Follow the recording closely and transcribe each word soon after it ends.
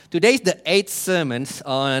Today is the 8th sermon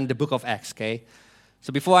on the book of Acts, okay?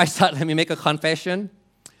 So before I start, let me make a confession.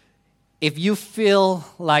 If you feel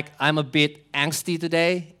like I'm a bit angsty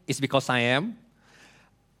today, it's because I am.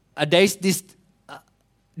 There's this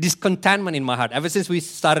discontentment in my heart. Ever since we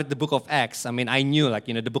started the book of Acts, I knew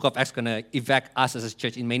the book of Acts is going to affect us as a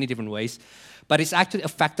church in many different ways. But it's actually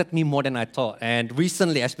affected me more than I thought. And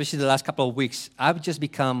recently, especially the last couple of weeks, I've just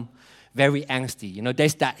become very angsty.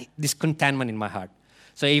 There's that discontentment in my heart.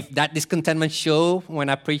 So if that discontentment shows when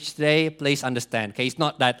I preach today, please understand. Okay, it's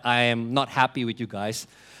not that I am not happy with you guys,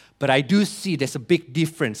 but I do see there's a big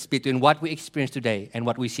difference between what we experience today and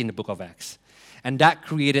what we see in the book of Acts. And that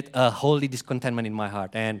created a holy discontentment in my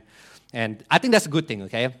heart. And I think that's a good thing,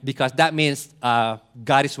 okay? Because that means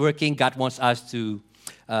God is working. God wants us to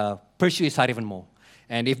pursue His heart even more.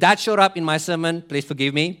 And if that showed up in my sermon, please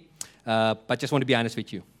forgive me. But just want to be honest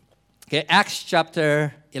with you. Okay, Acts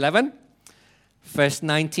chapter 11, verse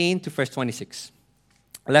 19 to verse 26.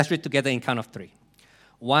 Let's read together in count of 3.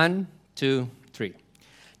 1, 2, 3.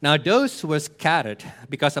 Now those who were scattered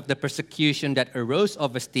because of the persecution that arose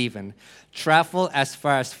over Stephen traveled as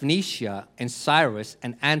far as Phoenicia and Cyrus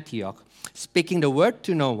and Antioch, speaking the word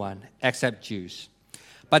to no one except Jews.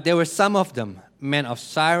 But there were some of them, men of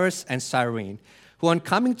Cyrus and Cyrene, who on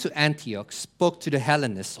coming to Antioch spoke to the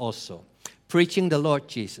Hellenists also, preaching the Lord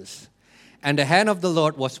Jesus. And the hand of the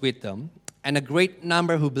Lord was with them, and a great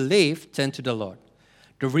number who believed turned to the Lord.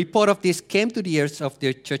 The report of this came to the ears of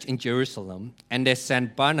their church in Jerusalem, and they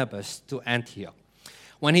sent Barnabas to Antioch.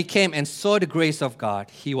 When he came and saw the grace of God,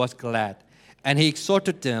 he was glad, and he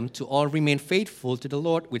exhorted them to all remain faithful to the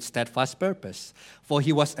Lord with steadfast purpose. For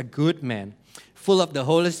he was a good man, full of the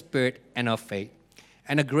Holy Spirit and of faith.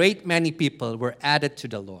 And a great many people were added to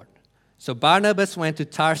the Lord. So Barnabas went to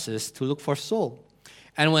Tarsus to look for Saul.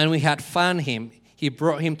 And when we had found him, he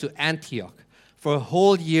brought him to Antioch. For a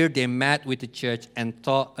whole year they met with the church and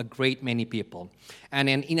taught a great many people. And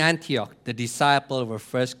in Antioch, the disciples were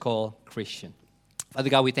first called Christian. Father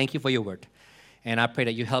God, we thank you for your word. And I pray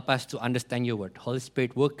that you help us to understand your word. Holy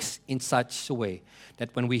Spirit works in such a way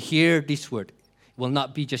that when we hear this word, it will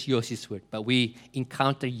not be just yours, word, but we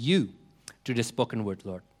encounter you through the spoken word,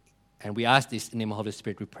 Lord. And we ask this in the name of the Holy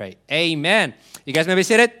Spirit, we pray. Amen. You guys may be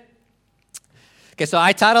seated. Okay, so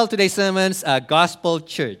I titled today's sermons, Gospel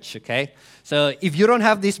Church, okay? So if you don't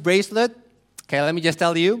have this bracelet, okay, let me just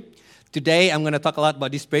tell you, today I'm going to talk a lot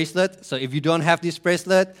about this bracelet. So if you don't have this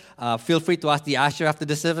bracelet, feel free to ask the usher after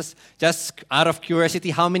the service. Just out of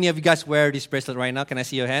curiosity, how many of you guys wear this bracelet right now? Can I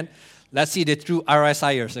see your hand? Let's see the true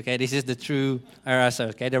RSIers, okay? This is the true RSI,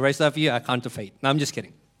 okay? The rest of you are counterfeit. No, I'm just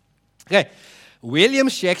kidding. Okay, William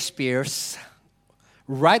Shakespeare's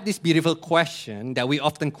write this beautiful question that we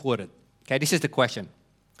often quoted. Okay, this is the question.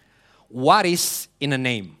 What is in a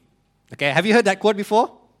name? Okay, have you heard that quote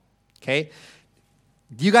before? Okay,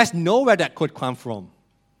 do you guys know where that quote comes from?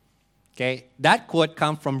 Okay, that quote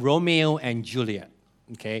comes from Romeo and Juliet.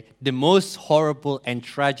 Okay, the most horrible and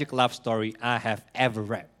tragic love story I have ever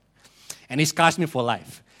read. And it scars me for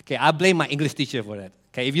life. Okay, I blame my English teacher for that.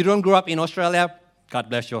 Okay, if you don't grow up in Australia, God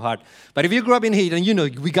bless your heart. But if you grew up in here, then you know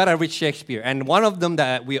we got to read Shakespeare. And one of them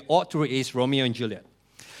that we ought to read is Romeo and Juliet.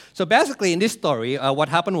 So basically, in this story, what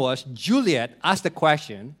happened was Juliet asked the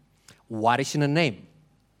question, what is in a name?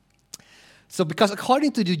 So because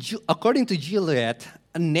according to Juliet,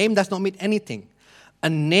 a name does not mean anything. A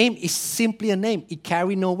name is simply a name. It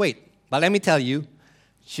carries no weight. But let me tell you,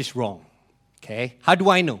 she's wrong. Okay? How do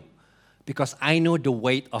I know? Because I know the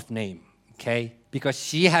weight of name. Okay? Because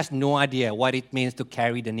she has no idea what it means to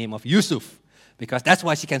carry the name of Yusuf. Because that's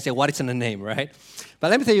why she can say what is in a name, right?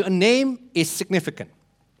 But let me tell you, a name is significant.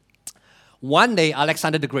 One day,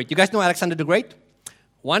 Alexander the Great, you guys know Alexander the Great?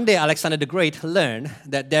 One day, Alexander the Great learned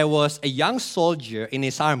that there was a young soldier in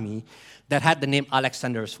his army that had the name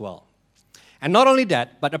Alexander as well. And not only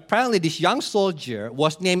that, but apparently this young soldier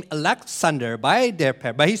was named Alexander by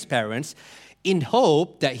his parents in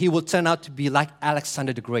hope that he would turn out to be like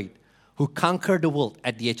Alexander the Great, who conquered the world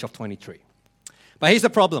at the age of 23. But here's the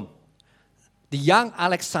problem. The young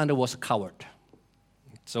Alexander was a coward.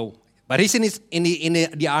 But he's in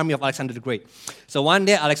the army of Alexander the Great. So one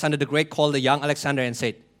day, Alexander the Great called the young Alexander and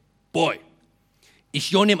said, "Boy,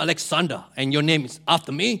 is your name Alexander and your name is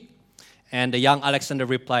after me?" And the young Alexander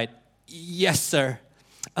replied, "Yes, sir.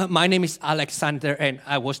 My name is Alexander and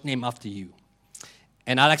I was named after you."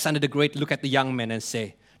 And Alexander the Great looked at the young man and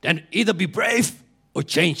said, "Then either be brave or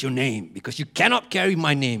change your name because you cannot carry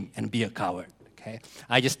my name and be a coward." Okay,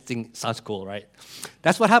 I just think it sounds cool, right?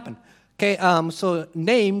 That's what happened. Okay, so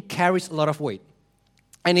name carries a lot of weight.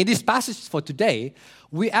 And in this passage for today,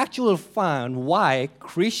 we actually find why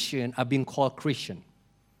Christians are being called Christian.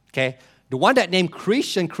 Okay? The one that named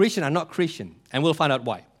Christian are not Christian, and we'll find out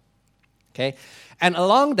why. Okay? And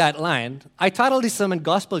along that line, I titled this sermon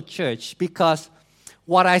Gospel Church because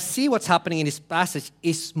what I see what's happening in this passage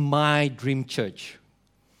is my dream church.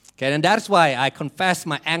 Okay? And that's why I confess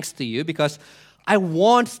my angst to you, because I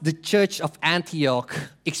want the Church of Antioch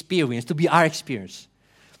experience to be our experience.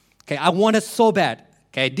 Okay? I want it so bad.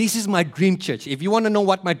 Okay? This is my dream church. If you want to know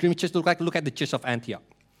what my dream church looks like, look at the Church of Antioch.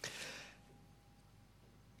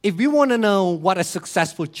 If we want to know what a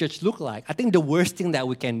successful church looks like, I think the worst thing that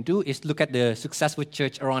we can do is look at the successful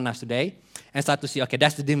church around us today and start to see, okay,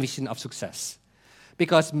 that's the definition of success.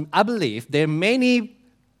 Because I believe there are many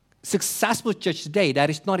successful churches today that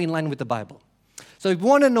is not in line with the Bible. So if we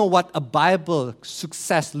want to know what a Bible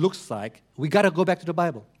success looks like, we got to go back to the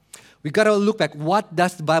Bible. We got to look back, what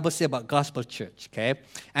does the Bible say about gospel church, okay?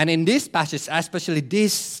 And in this passage, especially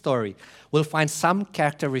this story, we'll find some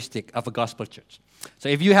characteristic of a gospel church. So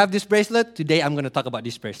if you have this bracelet, today I'm going to talk about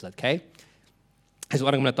this bracelet, okay? That's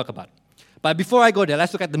what I'm going to talk about. But before I go there,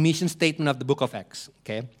 let's look at the mission statement of the book of Acts,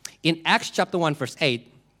 okay? In Acts chapter 1, verse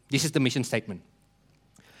 8, this is the mission statement.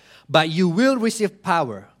 But you will receive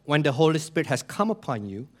power when the Holy Spirit has come upon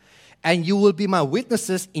you, and you will be my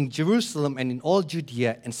witnesses in Jerusalem and in all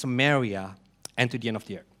Judea and Samaria and to the end of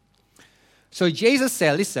the earth. So Jesus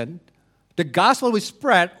said, listen, the gospel will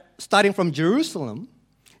spread starting from Jerusalem,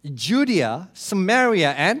 Judea,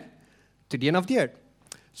 Samaria, and to the end of the earth.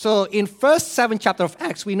 So in first 7 chapters of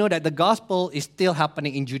Acts, we know that the gospel is still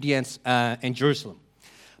happening in Judea and Jerusalem.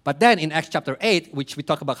 But then in Acts chapter 8, which we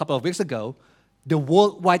talked about a couple of weeks ago, the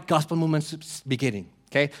worldwide gospel movement is beginning.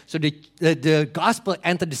 Okay, so the gospel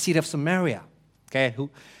entered the city of Samaria. Okay,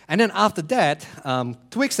 and then after that,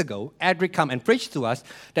 2 weeks ago, Edric came and preached to us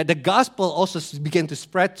that the gospel also began to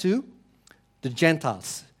spread to the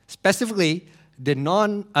Gentiles, specifically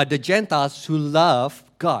the Gentiles who love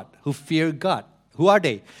God, who fear God. Who are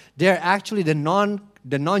they? They're actually the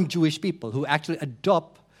non-Jewish people who actually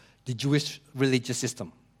adopt the Jewish religious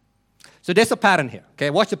system. So there's a pattern here. Okay,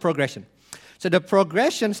 watch the progression. So the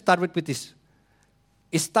progression started with this.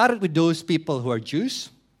 It started with those people who are Jews,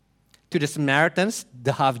 to the Samaritans,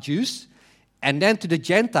 the half-Jews, and then to the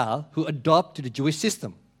Gentile who adopt to the Jewish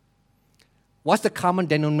system. What's the common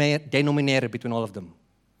denominator between all of them?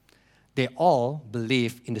 They all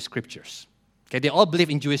believe in the scriptures. Okay, they all believe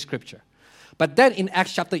in Jewish scripture. But then in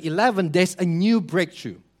Acts chapter 11, there's a new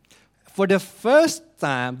breakthrough. For the first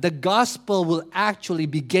time, the gospel will actually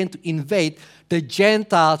begin to invade the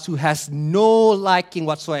Gentiles who has no liking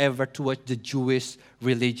whatsoever towards the Jewish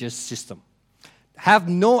religious system. Have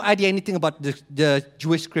no idea anything about the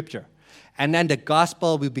Jewish scripture. And then the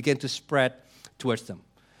gospel will begin to spread towards them.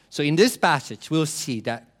 So in this passage, we'll see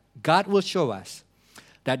that God will show us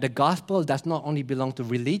that the gospel does not only belong to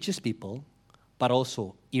religious people, but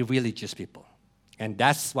also irreligious people. And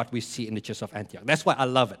that's what we see in the Church of Antioch. That's why I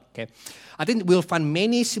love it. Okay, I think we'll find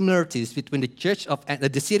many similarities between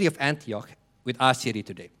the city of Antioch with our city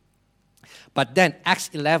today. But then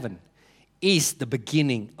Acts 11 is the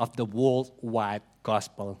beginning of the worldwide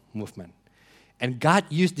gospel movement. And God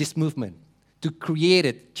used this movement to create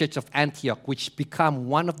a Church of Antioch, which became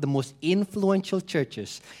one of the most influential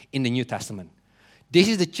churches in the New Testament. This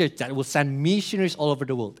is the church that will send missionaries all over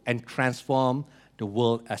the world and transform the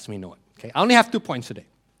world as we know it. Okay, I only have 2 points today.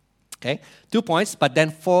 Okay, 2 points, but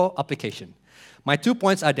then 4 applications. My 2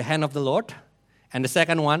 points are the hand of the Lord, and the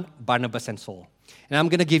second one, Barnabas and Saul. And I'm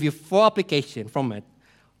going to give you 4 applications from it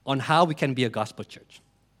on how we can be a gospel church.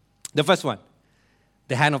 The first one,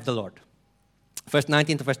 the hand of the Lord. Verse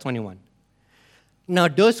 19 to verse 21. Now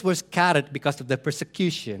those were scattered because of the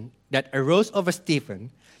persecution that arose over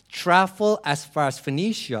Stephen, traveled as far as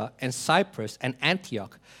Phoenicia and Cyprus and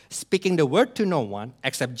Antioch, speaking the word to no one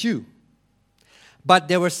except Jew. But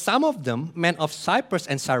there were some of them, men of Cyprus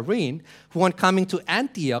and Cyrene, who on coming to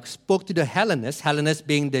Antioch spoke to the Hellenists, Hellenists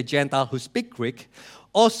being the Gentile who speak Greek,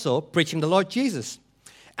 also preaching the Lord Jesus.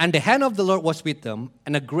 And the hand of the Lord was with them,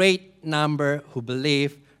 and a great number who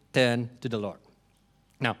believed turned to the Lord.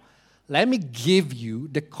 Now, let me give you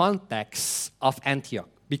the context of Antioch,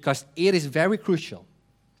 because it is very crucial,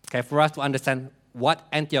 okay, for us to understand what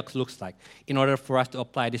Antioch looks like in order for us to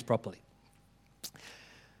apply this properly.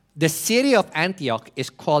 The city of Antioch is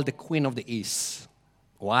called the Queen of the East.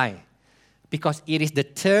 Why? Because it is the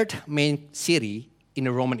 3rd main city in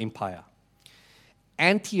the Roman Empire.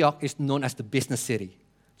 Antioch is known as the business city.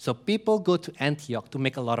 So people go to Antioch to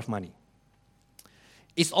make a lot of money.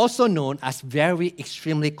 It's also known as very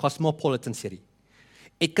extremely cosmopolitan city.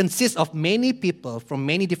 It consists of many people from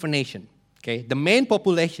many different nations. Okay? The main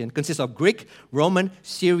population consists of Greek, Roman,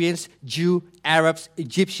 Syrians, Jew, Arabs,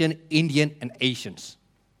 Egyptian, Indian, and Asians.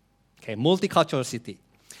 Okay, multicultural city.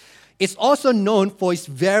 It's also known for its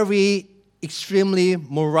very extremely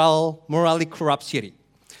morally corrupt city.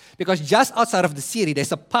 Because just outside of the city,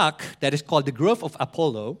 there's a park that is called the Grove of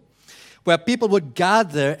Apollo, where people would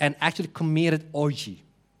gather and actually commit an orgy.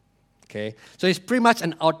 Okay? So it's pretty much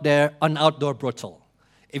an outdoor brothel.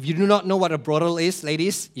 If you do not know what a brothel is,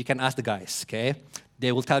 ladies, you can ask the guys, okay?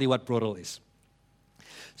 They will tell you what brothel is.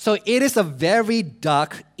 So it is a very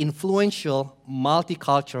dark, influential,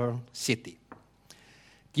 multicultural city.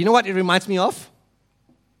 Do you know what it reminds me of?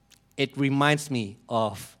 It reminds me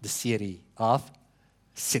of the city of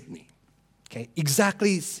Sydney. Okay,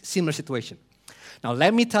 exactly similar situation. Now,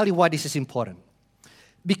 let me tell you why this is important.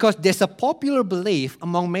 Because there's a popular belief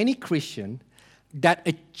among many Christians that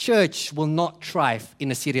a church will not thrive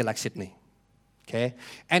in a city like Sydney. Okay?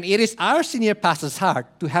 And it is our senior pastor's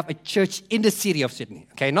heart to have a church in the city of Sydney.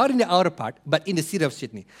 Okay? Not in the outer part, but in the city of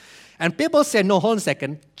Sydney. And people say, no, hold on a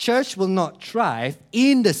second. Church will not thrive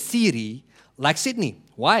in the city like Sydney.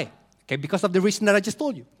 Why? Okay, because of the reason that I just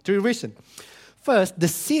told you. 3 reasons. First, the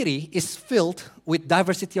city is filled with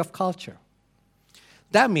diversity of culture.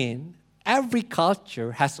 That means every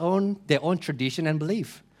culture has their own tradition and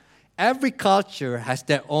belief. Every culture has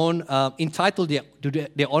their own, entitled to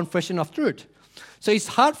their own version of truth. So it's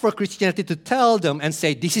hard for Christianity to tell them and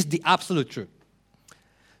say, this is the absolute truth.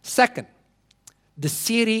 Second, the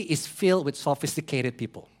city is filled with sophisticated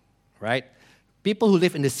people, right? People who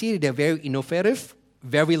live in the city, they're very innovative,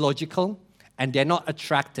 very logical, and they're not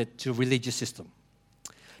attracted to religious system.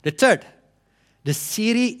 The third, the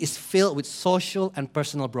city is filled with social and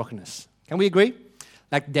personal brokenness. Can we agree?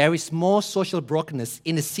 Like there is more social brokenness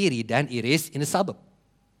in the city than it is in the suburb.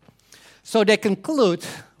 So they conclude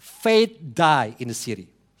faith die in the city.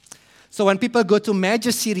 So when people go to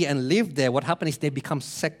major city and live there, what happens is they become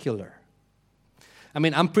secular. I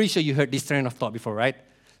mean, I'm pretty sure you heard this train of thought before, right?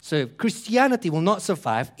 So Christianity will not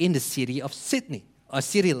survive in the city of Sydney, a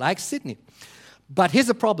city like Sydney. But here's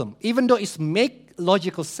the problem. Even though it makes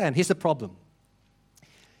logical sense, here's the problem.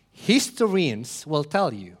 Historians will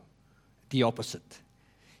tell you the opposite.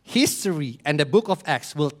 History and the book of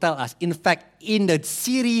Acts will tell us, in fact, in the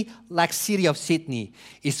city like city of Sydney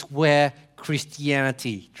is where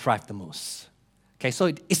Christianity thrived the most. Okay, so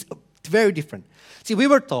it's very different. See, we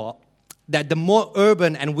were taught that the more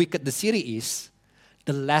urban and wicked the city is,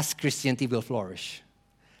 the less Christianity will flourish.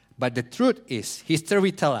 But the truth is,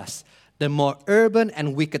 history tells us, the more urban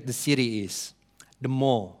and wicked the city is, the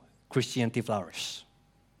more Christianity flourishes.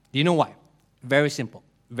 Do you know why? Very simple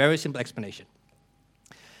explanation.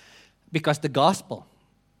 Because the gospel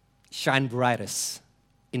shines brightest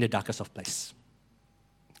in the darkest of places.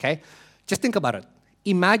 Okay? Just think about it.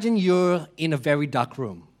 Imagine you're in a very dark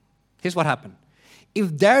room. Here's what happened.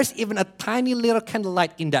 If there's even a tiny little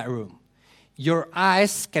candlelight in that room, your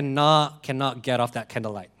eyes cannot get off that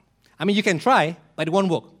candlelight. I mean, you can try, but it won't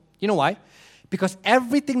work. You know why? Because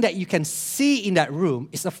everything that you can see in that room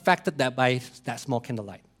is affected by that small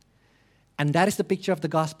candlelight. And that is the picture of the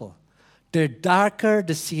gospel. The darker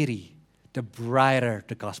the city, the brighter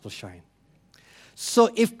the gospel shines. So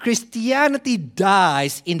if Christianity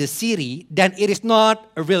dies in the city, then it is not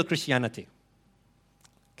a real Christianity.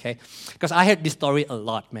 Okay? Because I heard this story a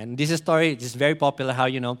lot, man. This story is very popular, how,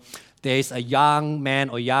 there is a young man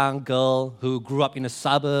or young girl who grew up in a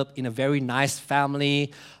suburb, in a very nice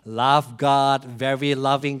family, love God, very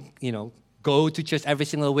loving, go to church every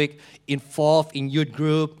single week, involved in youth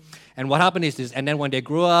group. And what happened is this, and then when they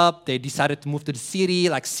grew up, they decided to move to the city,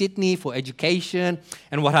 like Sydney, for education.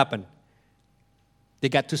 And what happened? They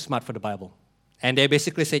got too smart for the Bible. And they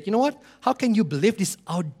basically said, you know what? How can you believe this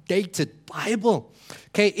outdated Bible?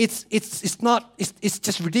 Okay, it's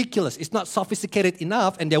just ridiculous. It's not sophisticated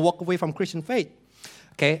enough, and they walk away from Christian faith.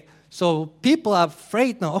 Okay, so people are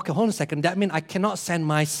afraid now. Okay, hold on a second. That means I cannot send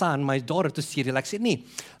my son, my daughter to city like Sydney.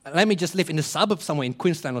 Let me just live in the suburb somewhere in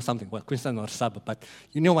Queensland or something. Well, Queensland is not a suburb, but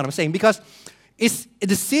you know what I'm saying. Because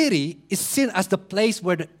the city is seen as the place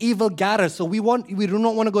where the evil gathers. So we do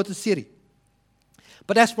not want to go to the city.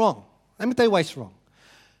 But that's wrong. Let me tell you why it's wrong.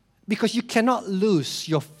 Because you cannot lose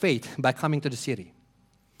your faith by coming to the city.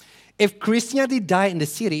 If Christianity died in the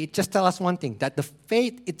city, it just tells us one thing, that the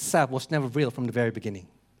faith itself was never real from the very beginning.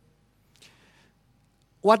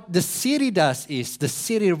 What the city does is the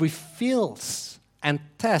city reveals and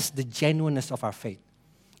tests the genuineness of our faith.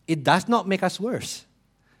 It does not make us worse.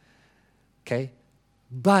 Okay?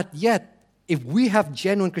 But yet, if we have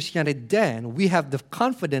genuine Christianity, then we have the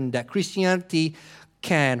confidence that Christianity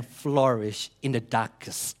can flourish in the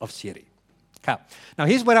darkest of city. Okay. Now,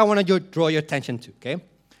 here's what I want to draw your attention to, okay?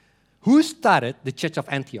 Who started the church of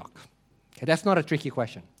Antioch? Okay, that's not a tricky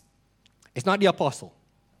question. It's not the apostle.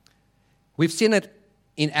 We've seen it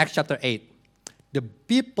in Acts chapter 8. The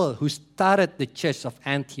people who started the church of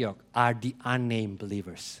Antioch are the unnamed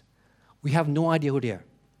believers. We have no idea who they are.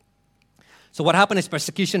 So what happened is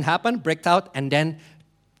persecution happened, break out, and then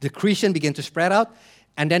the Christian began to spread out,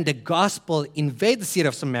 and then the gospel invade the city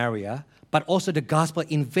of Samaria, but also the gospel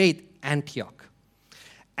invade Antioch.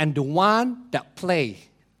 And the one that play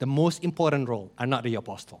the most important role are not the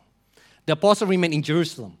apostle. The apostle remained in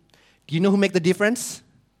Jerusalem. Do you know who make the difference?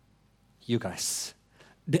 You guys.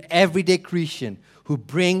 The everyday Christian who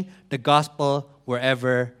bring the gospel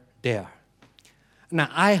wherever they are. Now,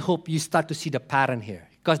 I hope you start to see the pattern here,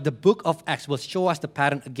 because the book of Acts will show us the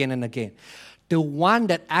pattern again and again. The one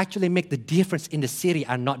that actually make the difference in the city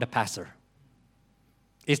are not the pastor.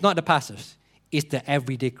 It's not the pastors. It's the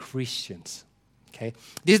everyday Christians. Okay?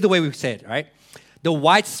 This is the way we say it, right? The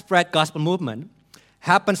widespread gospel movement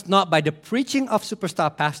happens not by the preaching of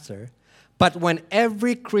superstar pastor, but when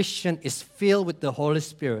every Christian is filled with the Holy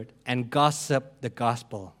Spirit and gossip the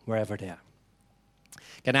gospel wherever they are.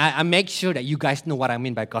 And I make sure that you guys know what I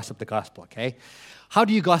mean by gossip the gospel, okay? How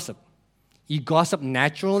do you gossip? You gossip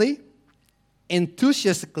naturally,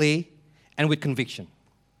 enthusiastically, and with conviction.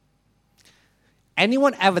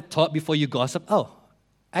 Anyone ever thought before you gossip, oh,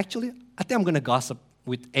 actually, I think I'm going to gossip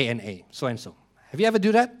with A and A, so-and-so. Have you ever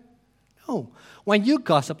do that? No. When you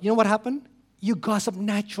gossip, you know what happened? You gossip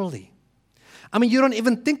naturally. I mean, you don't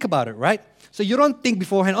even think about it, right? So you don't think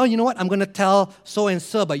beforehand, oh, you know what? I'm going to tell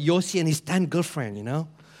so-and-so about Yossi and his 10 girlfriend, you know?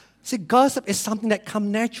 See, gossip is something that comes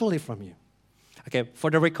naturally from you. Okay, for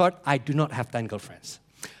the record, I do not have 10 girlfriends.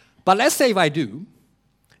 But let's say if I do,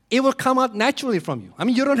 it will come out naturally from you. I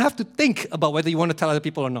mean, you don't have to think about whether you want to tell other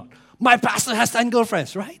people or not. My pastor has 10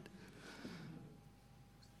 girlfriends, right?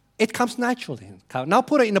 It comes naturally. Now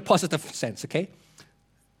put it in a positive sense, okay?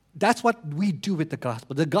 That's what we do with the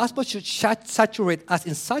gospel. The gospel should saturate us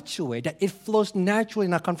in such a way that it flows naturally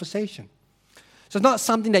in our conversation. So it's not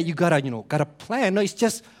something that you gotta plan. No, it's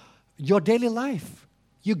just your daily life.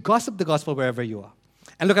 You gossip the gospel wherever you are.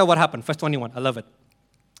 And look at what happened. Verse 21, I love it.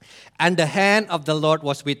 And the hand of the Lord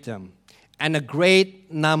was with them, and a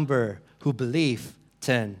great number who believed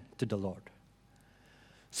turned to the Lord.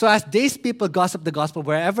 So as these people gossip the gospel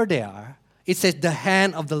wherever they are, it says the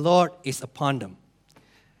hand of the Lord is upon them.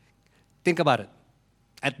 Think about it.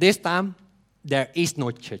 At this time, there is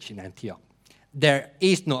no church in Antioch. There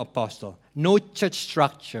is no apostle, no church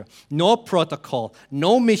structure, no protocol,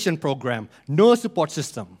 no mission program, no support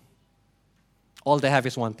system. All they have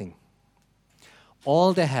is one thing.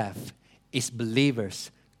 All they have is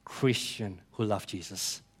believers, Christians who love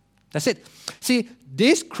Jesus. That's it. See,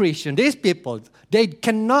 these Christians, these people, they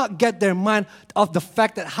cannot get their mind off the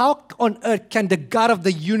fact that how on earth can the God of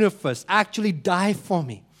the universe actually die for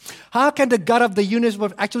me? How can the God of the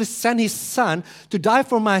universe actually send His Son to die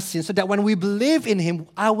for my sins so that when we believe in Him,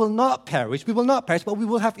 I will not perish. We will not perish, but we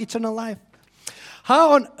will have eternal life.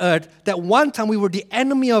 How on earth that one time we were the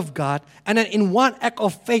enemy of God, and then in one act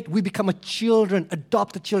of faith, we become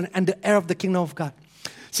adopted children, and the heir of the kingdom of God.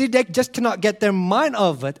 See, they just cannot get their mind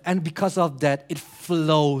off it, and because of that, it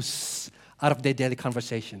flows out of their daily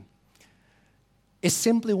conversation. It's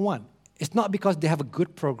simply one. It's not because they have a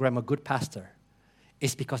good program, a good pastor.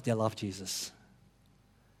 It's because they love Jesus.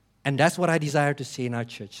 And that's what I desire to see in our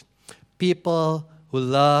church. People who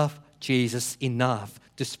love Jesus enough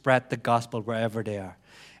to spread the gospel wherever they are.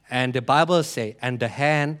 And the Bible says, and the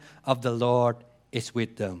hand of the Lord is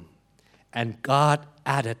with them. And God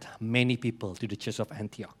added many people to the church of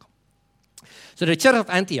Antioch. So the church of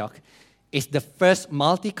Antioch is the first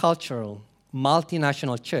multicultural,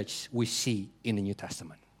 multinational church we see in the New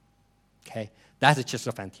Testament. Okay? That's the church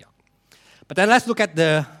of Antioch. But then let's look at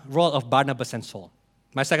the role of Barnabas and Saul.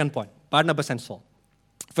 My second point, Barnabas and Saul.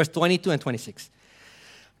 Verse 22 and 26.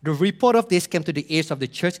 The report of this came to the ears of the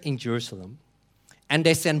church in Jerusalem, and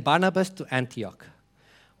they sent Barnabas to Antioch.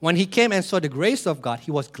 When he came and saw the grace of God,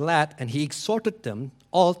 he was glad, and he exhorted them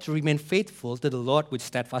all to remain faithful to the Lord with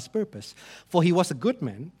steadfast purpose. For he was a good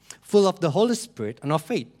man, full of the Holy Spirit and of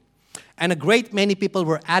faith. And a great many people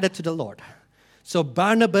were added to the Lord. So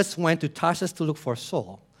Barnabas went to Tarsus to look for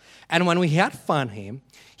Saul. And when we had found him,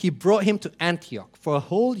 he brought him to Antioch. For a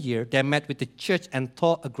whole year, they met with the church and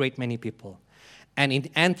taught a great many people. And in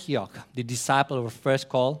Antioch, the disciples were first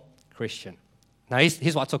called Christian. Now,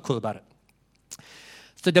 here's what's so cool about it.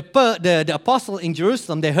 So the apostle in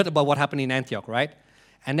Jerusalem, they heard about what happened in Antioch, right?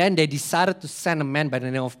 And then they decided to send a man by the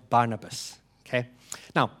name of Barnabas. Okay?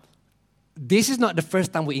 Now, this is not the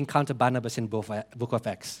first time we encounter Barnabas in book of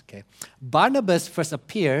Acts. Okay? Barnabas first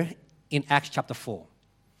appeared in Acts chapter 4.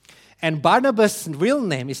 And Barnabas' real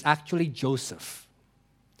name is actually Joseph.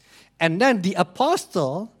 And then the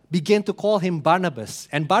apostle began to call him Barnabas.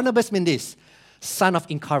 And Barnabas means this, son of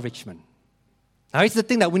encouragement. Now, it's the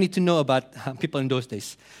thing that we need to know about people in those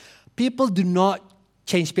days. People do not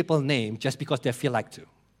change people's name just because they feel like to.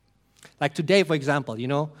 Like today, for example,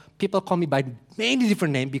 people call me by many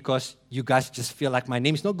different names because you guys just feel like my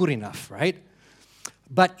name is not good enough, right?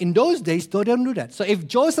 But in those days, they don't do that. So if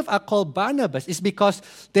Joseph are called Barnabas, it's because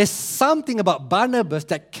there's something about Barnabas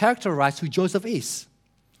that characterizes who Joseph is.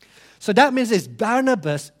 So that means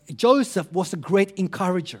Joseph was a great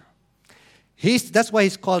encourager. That's why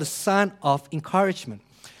he's called the son of encouragement.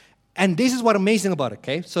 And this is what's amazing about it,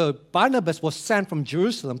 okay? So Barnabas was sent from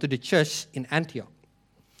Jerusalem to the church in Antioch.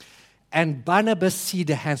 And Barnabas see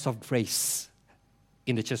the hands of grace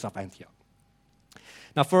in the church of Antioch.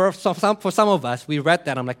 Now, for some of us, we read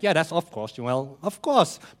that, I'm like, yeah, that's of course. Well, of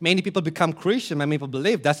course, many people become Christian, many people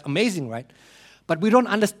believe. That's amazing, right? But we don't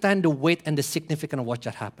understand the weight and the significance of what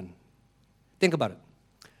just happened. Think about it.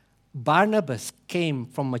 Barnabas came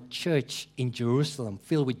from a church in Jerusalem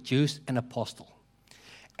filled with Jews and apostles.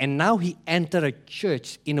 And now he entered a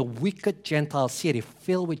church in a wicked Gentile city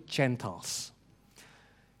filled with Gentiles.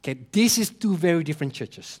 Okay, this is two very different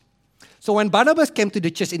churches. So when Barnabas came to the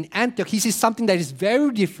church in Antioch, he sees something that is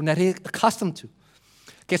very different that he's accustomed to.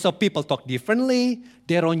 Okay, so people talk differently.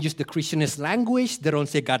 They don't use the Christianist language. They don't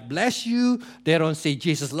say God bless you. They don't say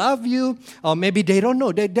Jesus love you. Or maybe they don't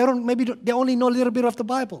know. They only know a little bit of the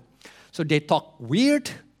Bible. So they talk weird.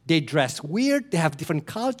 They dress weird. They have different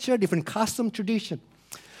culture, different custom, tradition.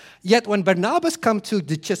 Yet when Barnabas comes to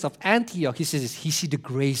the church of Antioch, he says he sees the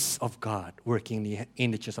grace of God working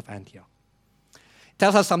in the church of Antioch. It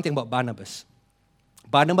tells us something about Barnabas.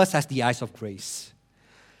 Barnabas has the eyes of grace.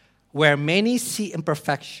 Where many see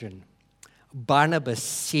imperfection, Barnabas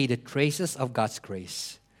sees the traces of God's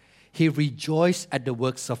grace. He rejoiced at the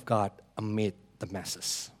works of God amid the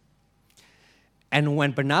masses. And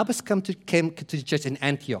when Barnabas came to the church in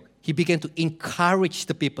Antioch, he began to encourage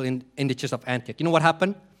the people in the church of Antioch. You know what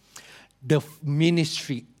happened? The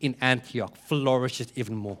ministry in Antioch flourished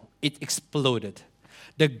even more. It exploded.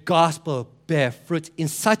 The gospel bare fruit in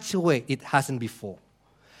such a way it hasn't before.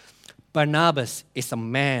 Barnabas is a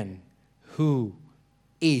man who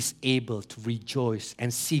is able to rejoice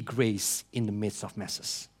and see grace in the midst of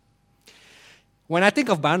messes. When I think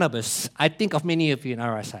of Barnabas, I think of many of you in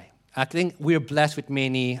RSI. I think we're blessed with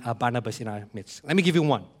many Barnabas in our midst. Let me give you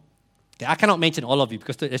one. Okay, I cannot mention all of you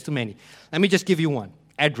because there's too many. Let me just give you one.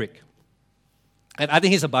 Edric. And I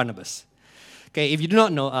think he's a Barnabas. Okay, if you do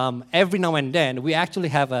not know, every now and then we actually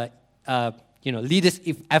have a leaders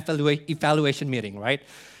evaluation meeting, right?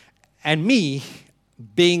 And me,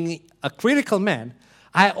 being a critical man,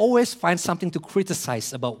 I always find something to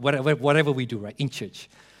criticize about whatever we do, right, in church.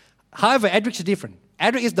 However, Edric is different.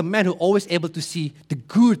 Edric is the man who always able to see the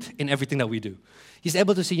good in everything that we do. He's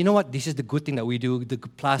able to say, you know what, this is the good thing that we do, the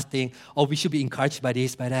good plus thing, or we should be encouraged by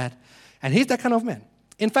this, by that. And he's that kind of man.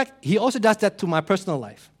 In fact, he also does that to my personal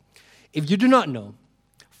life. If you do not know,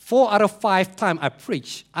 4 out of 5 times I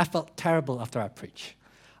preach, I felt terrible after I preach.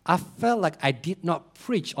 I felt like I did not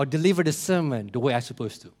preach or deliver the sermon the way I was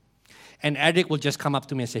supposed to. And Edric will just come up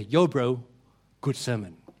to me and say, yo, bro, good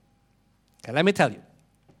sermon. Okay, let me tell you.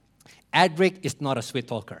 Edric is not a sweet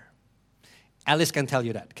talker. Alice can tell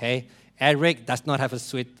you that, okay? Edric does not have a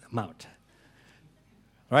sweet mouth.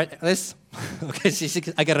 Right, Alice? Okay,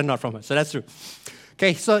 I get a nod from her, so that's true.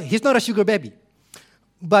 Okay, so he's not a sugar baby.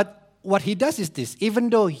 But what he does is this. Even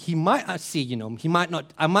though he might not see,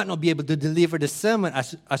 I might not be able to deliver the sermon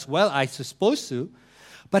as well as I was supposed to,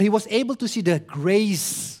 but he was able to see the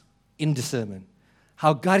grace in the sermon,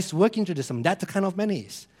 how God is working through the sermon. That's the kind of man he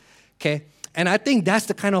is. Okay, and I think that's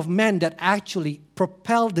the kind of man that actually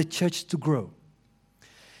propelled the church to grow.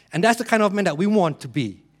 And that's the kind of man that we want to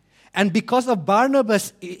be. And because of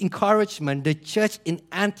Barnabas' encouragement, the church in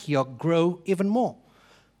Antioch grew even more.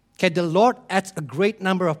 Okay, the Lord adds a great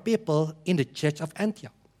number of people in the church of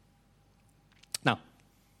Antioch. Now,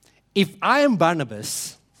 if I am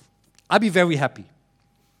Barnabas, I'll be very happy.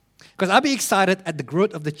 Because I'll be excited at the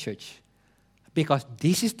growth of the church. Because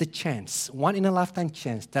this is the chance, one in a lifetime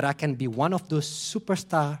chance, that I can be one of those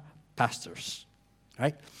superstar pastors.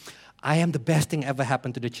 Right? I am the best thing ever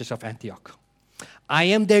happened to the church of Antioch. I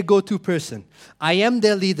am their go-to person. I am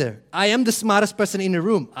their leader. I am the smartest person in the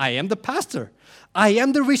room. I am the pastor. I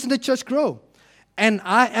am the reason the church grows. And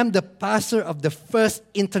I am the pastor of the first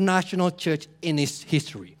international church in its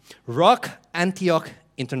history. Rock Antioch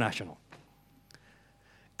International.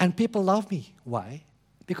 And people love me. Why?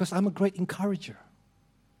 Because I'm a great encourager.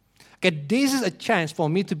 Okay, this is a chance for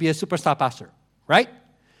me to be a superstar pastor, right?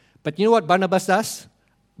 But you know what Barnabas does?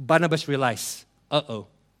 Barnabas realized,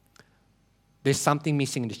 there's something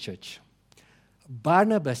missing in the church.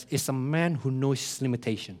 Barnabas is a man who knows his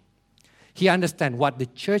limitation. He understands what the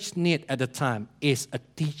church needs at the time is a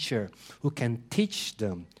teacher who can teach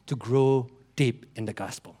them to grow deep in the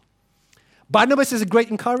gospel. Barnabas is a great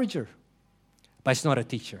encourager, but he's not a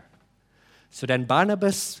teacher. So then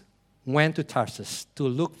Barnabas went to Tarsus to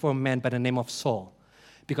look for a man by the name of Saul,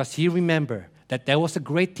 because he remembered that there was a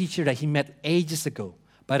great teacher that he met ages ago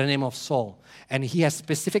by the name of Saul, and he has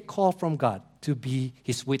specific call from God to be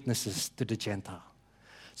his witnesses to the Gentile.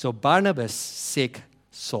 So Barnabas seek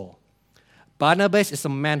Saul. Barnabas is a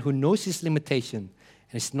man who knows his limitation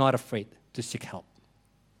and is not afraid to seek help.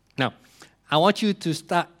 Now, I want you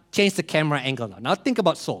to change the camera angle now. Now think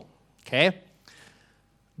about Saul, okay?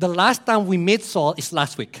 The last time we met Saul is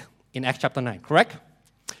last week in Acts chapter 9, correct?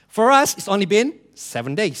 For us, it's only been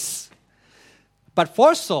 7 days. But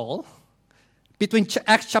for Saul, between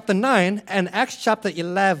Acts chapter 9 and Acts chapter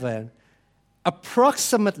 11,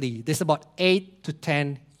 approximately, there's about 8 to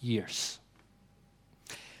 10 years.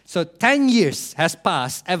 So 10 years has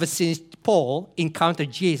passed ever since Paul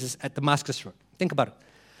encountered Jesus at Damascus Road. Think about it.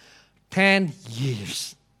 10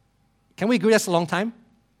 years. Can we agree that's a long time?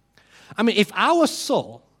 I mean, if I was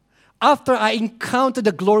Saul, after I encountered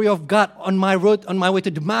the glory of God on my road, on my way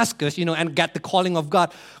to Damascus, and got the calling of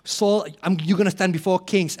God, Saul, you're going to stand before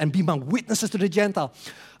kings and be my witnesses to the Gentile.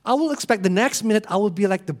 I will expect the next minute I will be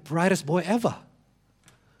like the brightest boy ever.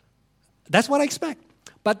 That's what I expect.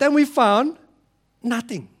 But then we found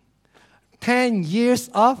nothing. 10 years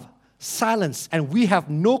of silence, and we have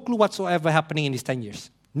no clue whatsoever happening in these 10 years.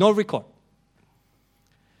 No record.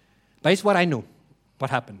 But it's what I know, what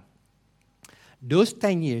happened. Those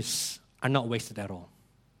 10 years are not wasted at all.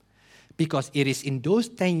 Because it is in those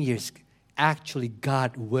 10 years, actually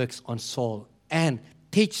God works on Saul and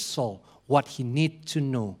teach Saul what he needs to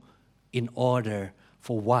know in order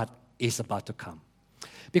for what is about to come.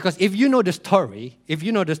 Because if you know the story,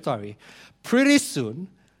 pretty soon,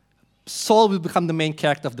 Saul will become the main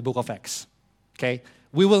character of the book of Acts. Okay?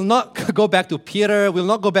 We will not go back to Peter. We will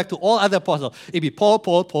not go back to all other apostles. It'll be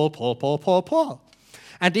Paul.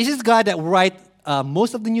 And this is the guy that write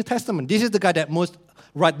most of the New Testament. This is the guy that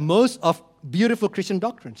write most of beautiful Christian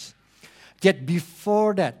doctrines. Yet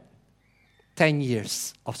before that, 10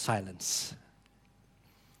 years of silence.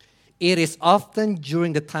 It is often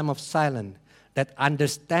during the time of silence that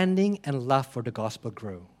understanding and love for the gospel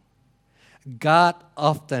grow. God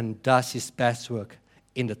often does his best work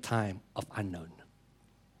in the time of unknown.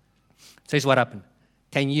 So here's what happened.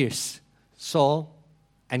 10 years, Saul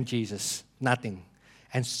and Jesus, nothing.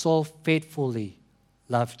 And Saul faithfully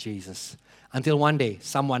loved Jesus until one day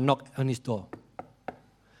someone knocked on his door.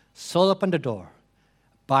 Saul opened the door.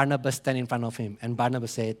 Barnabas stand in front of him, and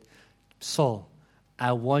Barnabas said, Saul,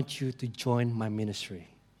 I want you to join my ministry.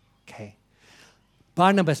 Okay?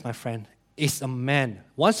 Barnabas, my friend, is a man.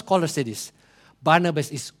 One scholar said this.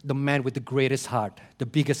 Barnabas is the man with the greatest heart, the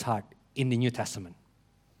biggest heart in the New Testament.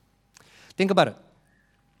 Think about it.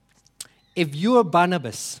 If you are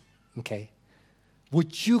Barnabas, okay,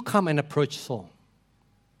 would you come and approach Saul?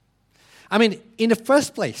 I mean, in the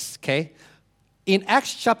first place, okay, in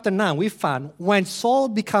Acts chapter 9, we found when Saul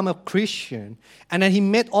became a Christian and then he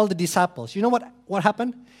met all the disciples, you know what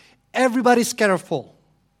happened? Everybody scared of Paul.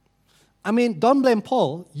 I mean, don't blame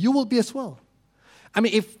Paul. You will be as well. I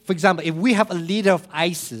mean, if, for example, if we have a leader of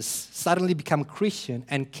ISIS suddenly become Christian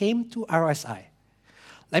and came to RSI,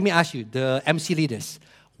 let me ask you, the MC leaders,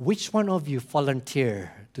 which one of you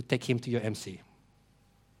volunteer to take him to your MC?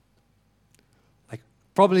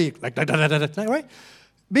 Probably like that, right?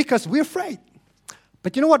 Because we're afraid.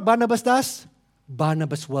 But you know what Barnabas does?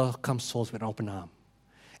 Barnabas welcomes Saul with an open arm.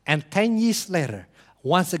 And 10 years later,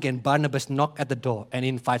 once again, Barnabas knocked at the door and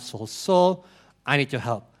invites Saul. Saul, I need your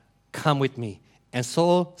help. Come with me. And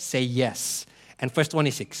Saul say yes. And verse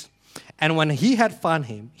 26. And when he had found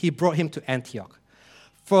him, he brought him to Antioch.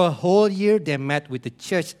 For a whole year, they met with the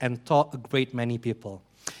church and taught a great many people.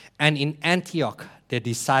 And in Antioch, the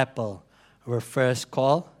disciples were first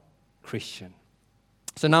called Christian.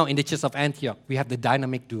 So now in the church of Antioch, we have the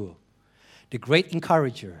dynamic duo, the great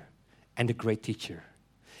encourager and the great teacher.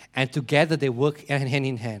 And together they work hand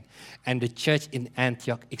in hand, and the church in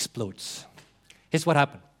Antioch explodes. Here's what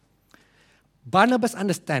happened. Barnabas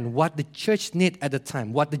understands what the church needs at the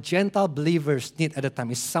time, what the Gentile believers need at the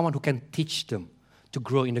time is someone who can teach them to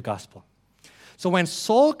grow in the gospel. So when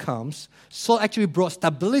Saul comes, Saul actually brought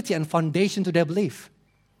stability and foundation to their belief.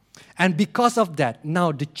 And because of that,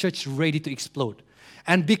 now the church is ready to explode.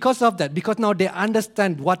 And because of that, because now they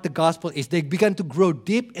understand what the gospel is, they began to grow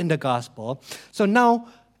deep in the gospel. So now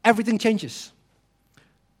everything changes.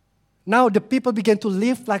 Now the people began to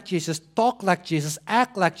live like Jesus, talk like Jesus,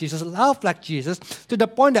 act like Jesus, laugh like Jesus, to the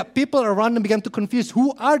point that people around them began to confuse,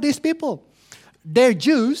 who are these people? They're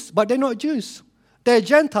Jews, but they're not Jews. They're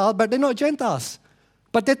Gentile, but they're not Gentiles.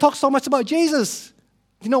 But they talk so much about Jesus.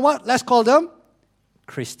 You know what? Let's call them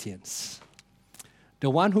Christians. The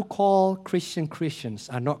one who call Christians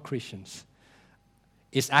are not Christians.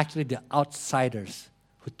 It's actually the outsiders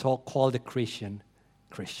who call the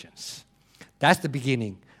Christians. That's the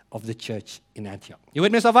beginning of the church in Antioch. You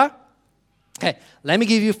with me so far? Okay, let me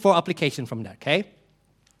give you 4 applications from that, okay?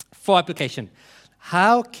 4 applications.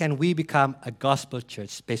 How can we become a gospel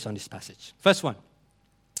church based on this passage? First one,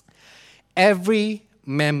 every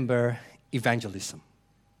member evangelism.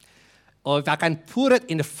 Or if I can put it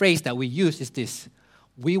in the phrase that we use is this: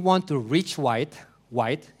 we want to reach white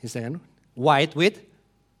with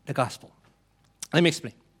the gospel. Let me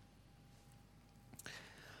explain.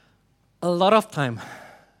 A lot of time,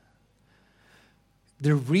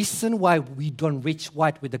 the reason why we don't reach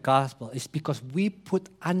white with the gospel is because we put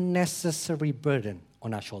unnecessary burden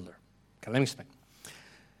on our shoulder. Okay, let me explain.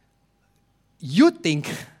 You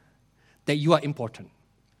think that you are important.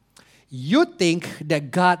 You think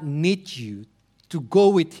that God needs you to go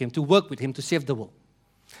with Him, to work with Him, to save the world.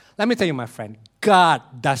 Let me tell you, my friend, God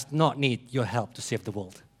does not need your help to save the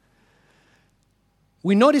world.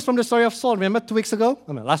 We know this from the story of Saul. Remember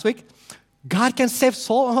last week? God can save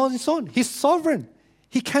Saul on his own. He's sovereign.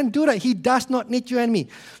 He can do that. He does not need you and me.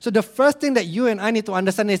 So the first thing that you and I need to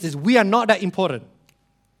understand is we are not that important.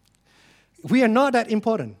 We are not that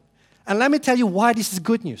important. And let me tell you why this is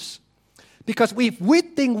good news. Because if we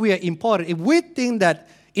think we are important, if we think that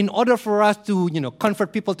in order for us to,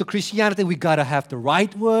 convert people to Christianity, we got to have the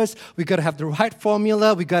right words, we got to have the right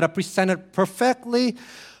formula, we got to present it perfectly,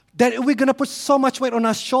 that we're going to put so much weight on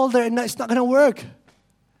our shoulder and it's not going to work.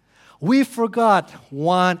 We forgot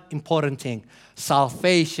one important thing.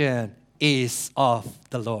 Salvation is of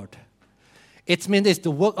the Lord. It means this: the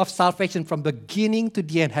work of salvation from beginning to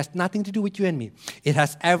the end has nothing to do with you and me. It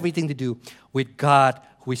has everything to do with God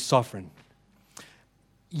who is sovereign.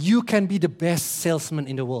 You can be the best salesman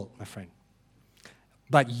in the world, my friend,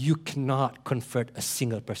 but you cannot convert a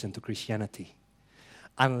single person to Christianity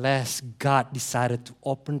unless God decided to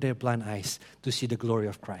open their blind eyes to see the glory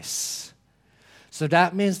of Christ. So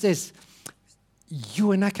that means this: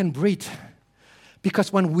 you and I can breathe.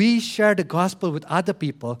 Because when we share the gospel with other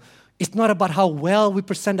people, it's not about how well we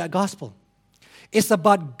present that gospel. It's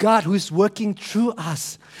about God who is working through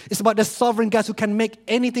us. It's about the sovereign God who can make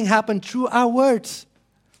anything happen through our words.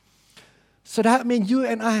 So that means you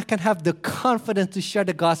and I can have the confidence to share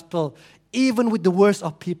the gospel even with the worst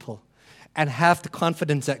of people, and have the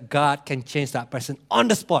confidence that God can change that person on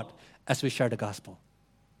the spot as we share the gospel.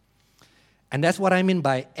 And that's what I mean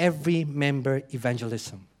by every member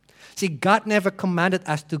evangelism. See, God never commanded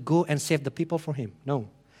us to go and save the people for Him. No.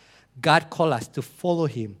 God called us to follow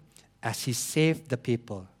Him as He saved the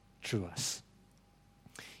people through us.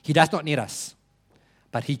 He does not need us,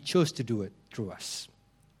 but He chose to do it through us.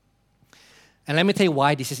 And let me tell you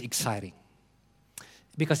why this is exciting.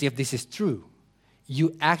 Because if this is true,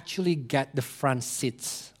 you actually get the front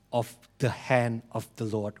seats of the hand of the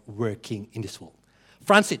Lord working in this world.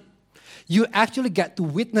 Front seat. You actually get to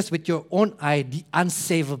witness with your own eye the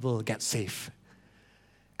unsavable get saved.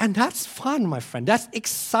 And that's fun, my friend. That's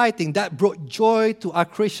exciting. That brought joy to our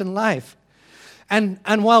Christian life. And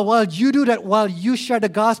while you do that, while you share the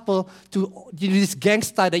gospel to this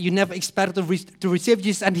gangster that you never expected to receive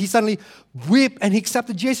Jesus, and he suddenly wept and he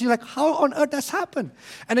accepted Jesus, you're like, how on earth that's happened?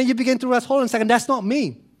 And then you begin to realize, hold on a second, that's not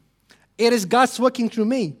me. It is God's working through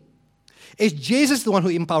me. It's Jesus the one who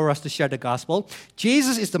empowers us to share the gospel.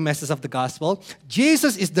 Jesus is the message of the gospel.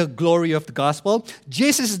 Jesus is the glory of the gospel.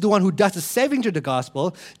 Jesus is the one who does the saving through the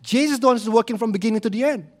gospel. Jesus is the one who's working from beginning to the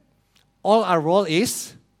end. All our role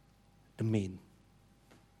is the main.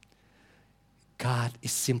 God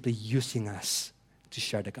is simply using us to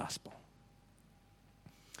share the gospel.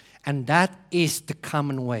 And that is the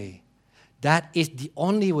common way. That is the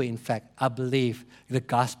only way, in fact, I believe the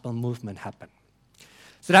gospel movement happened.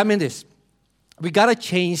 So that means this. We got to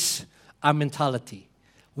change our mentality.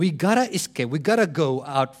 We got to escape. We got to go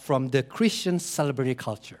out from the Christian celebrity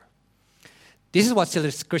culture. This is what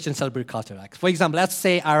Christian celebrity culture like. For example, let's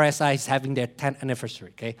say RSI is having their 10th anniversary,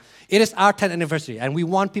 okay? It is our 10th anniversary, and we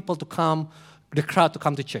want people to come, the crowd to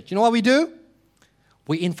come to church. You know what we do?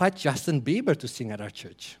 We invite Justin Bieber to sing at our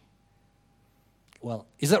church. Well,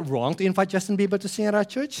 is it wrong to invite Justin Bieber to sing at our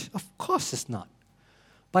church? Of course it's not.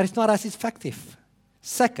 But it's not as effective.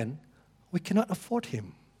 Second, we cannot afford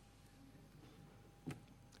him.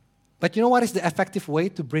 But you know what is the effective way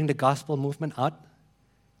to bring the gospel movement out?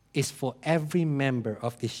 is for every member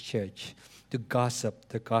of this church to gossip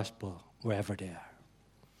the gospel wherever they are.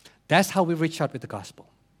 That's how we reach out with the gospel.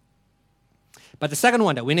 But the second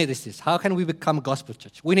one that we need is this. How can we become a gospel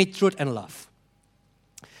church? We need truth and love.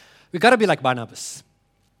 We got to be like Barnabas.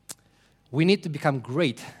 We need to become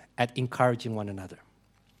great at encouraging one another.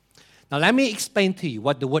 Now, let me explain to you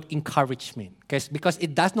what the word encourage means, okay? Because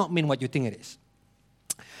it does not mean what you think it is.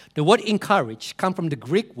 The word encourage comes from the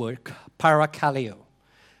Greek word parakaleo,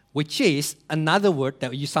 which is another word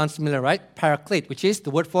that you sound familiar, right? Paraclete, which is the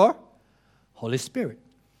word for Holy Spirit.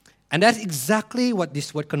 And that's exactly what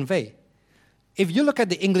this word conveys. If you look at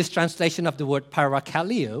the English translation of the word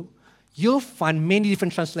parakaleo, you'll find many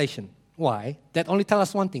different translations. Why? That only tell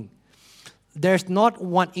us one thing. There's not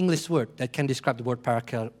one English word that can describe the word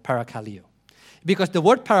parakaleo. Because the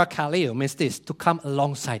word parakaleo means this, to come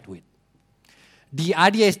alongside with. The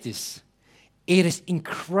idea is this. It is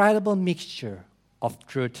incredible mixture of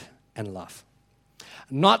truth and love.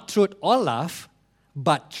 Not truth or love,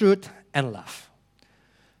 but truth and love.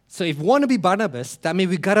 So if we want to be Barnabas, that means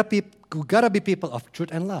we gotta be people of truth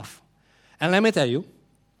and love. And let me tell you,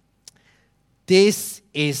 this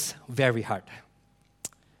is very hard.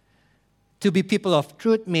 To be people of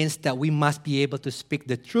truth means that we must be able to speak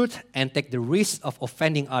the truth and take the risk of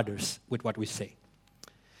offending others with what we say.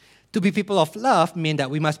 To be people of love means that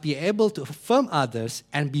we must be able to affirm others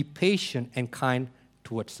and be patient and kind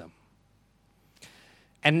towards them.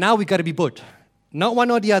 And now we got to be both, not one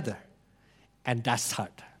or the other. And that's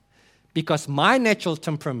hard. Because my natural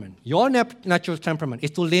temperament, your natural temperament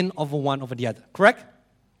is to lean over one over the other, correct?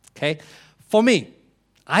 Okay? For me,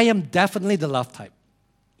 I am definitely the love type.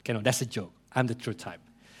 Okay, no, that's a joke. I'm the truth type.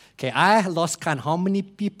 Okay, I lost count how many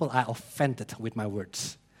people I offended with my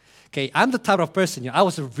words. Okay, I'm the type of person, I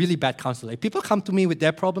was a really bad counselor. If people come to me with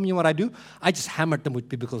their problem, you know what I do? I just hammered them with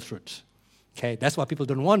biblical truths. Okay, that's why people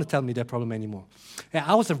don't want to tell me their problem anymore. Okay,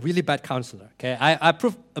 I was a really bad counselor. Okay, I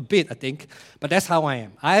proved a bit, I think, but that's how I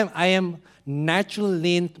am. I am naturally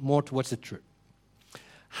leaned more towards the truth.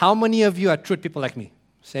 How many of you are truth people like me?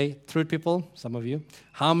 Say, truth people, some of you.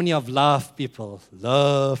 How many of love people?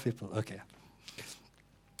 Love people, okay.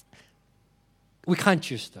 We can't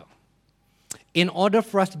choose though. In order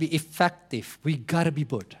for us to be effective, we gotta be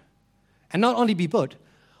both. And not only be both,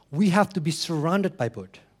 we have to be surrounded by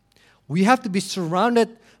both. We have to be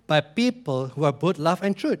surrounded by people who are both love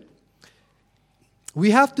and truth.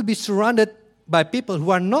 We have to be surrounded by people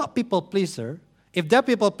who are not people pleaser. If they're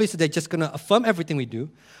people pleaser, they're just gonna affirm everything we do,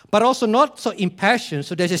 but also not so impassioned,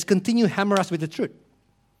 so they just continue to hammer us with the truth.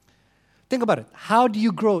 Think about it. How do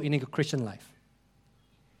you grow in a Christian life?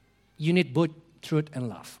 You need both truth and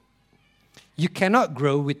love. You cannot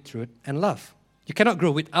grow with truth and love. You cannot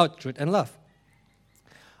grow without truth and love.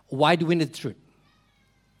 Why do we need truth?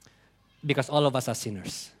 Because all of us are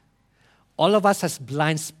sinners. All of us has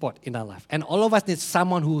blind spot in our life. And all of us need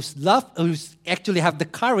someone who's actually have the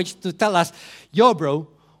courage to tell us, yo, bro,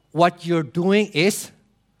 what you're doing is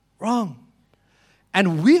wrong.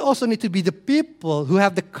 And we also need to be the people who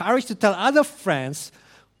have the courage to tell other friends,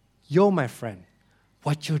 yo, my friend,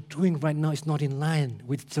 what you're doing right now is not in line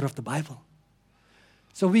with the truth of the Bible.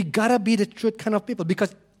 So we gotta be the truth kind of people,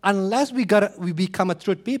 because unless we become a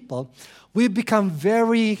truth people, we become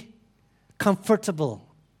very comfortable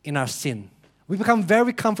in our sin. We become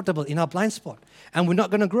very comfortable in our blind spot, and we're not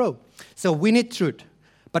going to grow. So we need truth.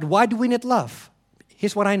 But why do we need love?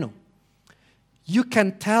 Here's what I know. You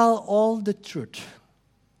can tell all the truth,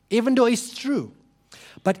 even though it's true.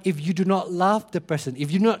 But if you do not love the person,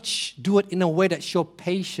 if you do not do it in a way that shows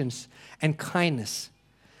patience and kindness,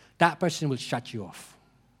 that person will shut you off.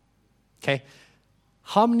 Okay?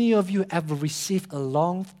 How many of you ever received a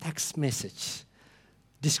long text message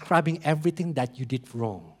describing everything that you did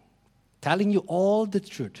wrong, telling you all the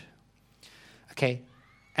truth? Okay?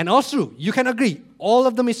 And all true. You can agree. All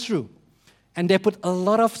of them is true. And they put a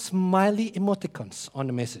lot of smiley emoticons on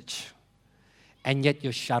the message. And yet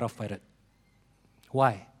you're shut off by it.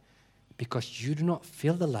 Why? Because you do not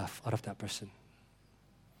feel the love out of that person.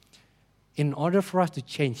 In order for us to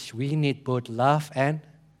change, we need both love and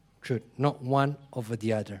truth, not one over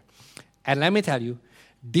the other. And let me tell you,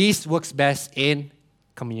 this works best in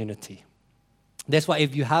community. That's why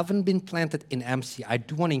if you haven't been planted in MC, I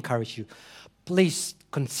do want to encourage you, please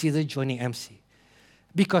consider joining MC.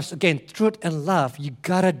 Because again, truth and love, you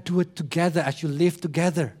gotta do it together as you live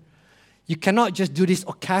together. You cannot just do this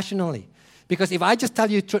occasionally. Because if I just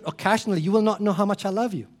tell you truth occasionally, you will not know how much I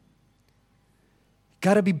love you.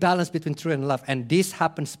 Gotta be balanced between truth and love. And this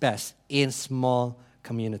happens best in small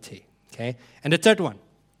community. Okay? And the third one.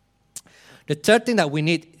 The third thing that we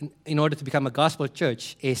need in order to become a gospel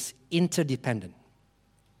church is interdependent.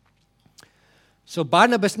 So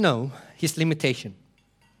Barnabas knows his limitation.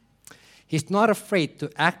 He's not afraid to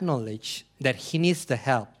acknowledge that he needs the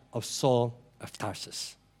help of Saul of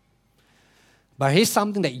Tarsus. But here's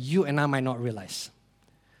something that you and I might not realize.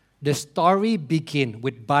 The story begins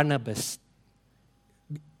with Barnabas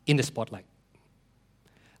in the spotlight.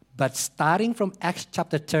 But starting from Acts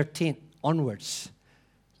chapter 13 onwards,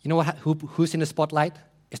 you know who's in the spotlight?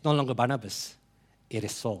 It's no longer Barnabas. It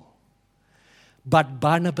is Saul. But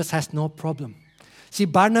Barnabas has no problem. See,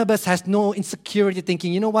 Barnabas has no insecurity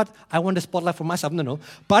thinking, you know what, I want the spotlight for myself. No.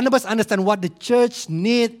 Barnabas understands what the church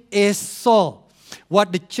needs is Saul.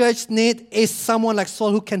 What the church needs is someone like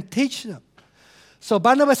Saul who can teach them. So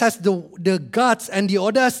Barnabas has the guts and the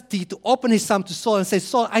audacity to open his arms to Saul and say,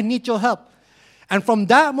 Saul, I need your help. And from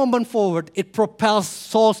that moment forward, it propels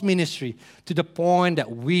Saul's ministry to the point that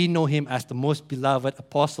we know him as the most beloved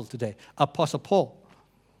apostle today, Apostle Paul.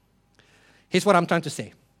 Here's what I'm trying to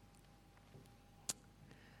say.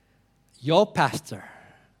 Your pastor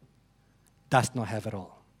does not have it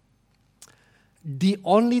all. The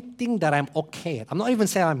only thing that I'm okay at, I'm not even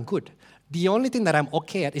saying I'm good, the only thing that I'm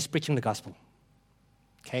okay at is preaching the gospel.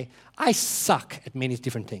 Okay? I suck at many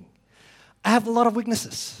different things. I have a lot of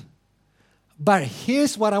weaknesses. But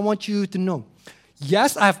here's what I want you to know.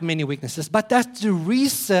 Yes, I have many weaknesses, but that's the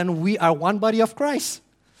reason we are one body of Christ.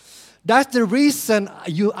 That's the reason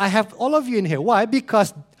I have all of you in here. Why?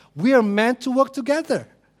 Because we are meant to work together.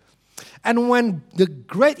 And when the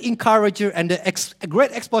great encourager and the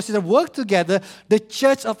great expositor work together, the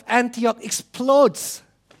church of Antioch explodes.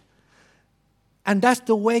 And that's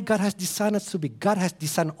the way God has designed us to be. God has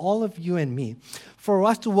designed all of you and me for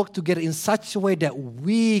us to work together in such a way that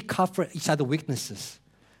we cover each other's weaknesses.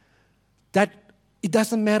 That it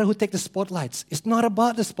doesn't matter who takes the spotlights. It's not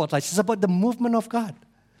about the spotlights. It's about the movement of God.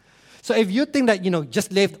 So if you think that,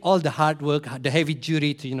 just leave all the hard work, the heavy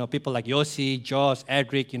duty to, people like Yossi, Josh,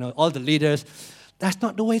 Edric, all the leaders, that's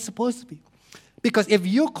not the way it's supposed to be. Because if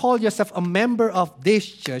you call yourself a member of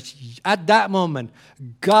this church, at that moment,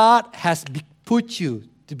 God has put you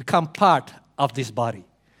to become part of this body.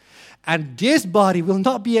 And this body will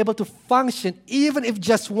not be able to function even if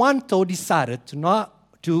just one toe decided to not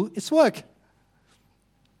do its work.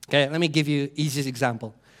 Okay, let me give you the easiest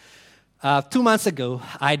example. 2 months ago,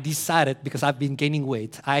 I decided, because I've been gaining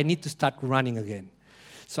weight, I need to start running again.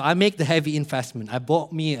 So I make the heavy investment. I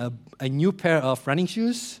bought me a new pair of running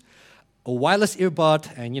shoes, a wireless earbud,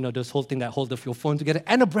 and those whole thing that hold your phone together,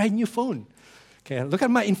 and a brand new phone. Okay, look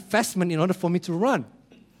at my investment in order for me to run.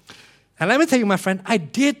 And let me tell you, my friend, I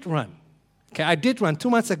did run. Okay, I did run.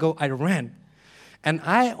 2 months ago, I ran. And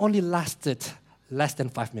I only lasted less than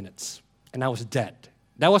 5 minutes. And I was dead.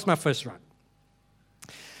 That was my first run.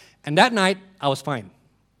 And that night, I was fine.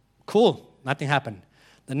 Cool, nothing happened.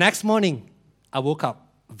 The next morning, I woke up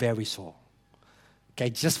very sore.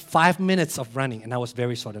 Okay, just 5 minutes of running, and I was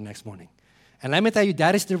very sore the next morning. And let me tell you,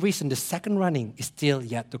 that is the reason the second running is still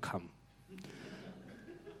yet to come.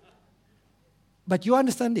 But you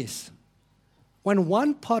understand this. When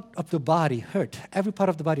one part of the body hurt, every part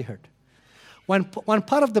of the body hurt. When one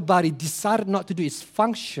part of the body decided not to do its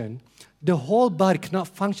function, the whole body cannot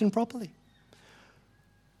function properly.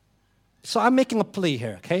 So I'm making a play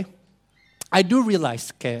here, okay? I do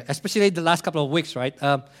realize, okay, especially the last couple of weeks, right?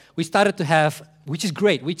 We started to have, which is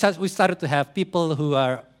great, we started to have people who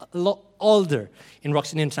are a lot older in Rock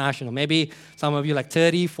City International. Maybe some of you like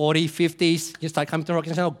 30, 40, 50s, you start coming to Rock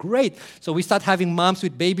City International, great. So we start having moms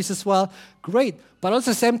with babies as well, great. But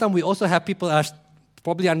also at the same time, we also have people that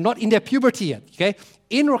probably are not in their puberty yet, okay?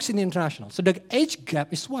 In Rock City International. So the age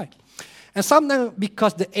gap is wide. And sometimes,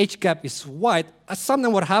 because the age gap is wide,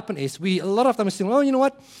 sometimes what happens is a lot of times think, oh, you know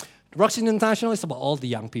what? Rock City International is about all the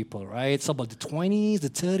young people, right? It's about the 20s, the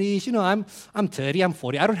 30s. I'm 30, I'm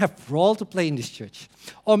 40. I don't have a role to play in this church.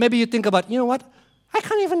 Or maybe you think about, you know what? I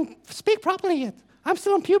can't even speak properly yet. I'm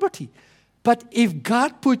still in puberty. But if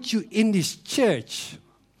God put you in this church,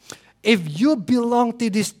 if you belong to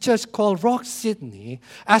this church called Rock Sydney,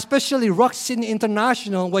 especially Rock Sydney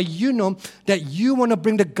International, where you know that you want to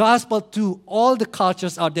bring the gospel to all the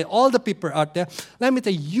cultures out there, all the people out there, let me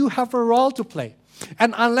tell you, you have a role to play.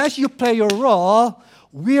 And unless you play your role,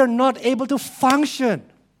 we are not able to function.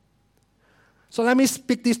 So let me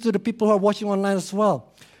speak this to the people who are watching online as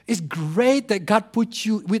well. It's great that God put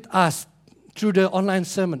you with us through the online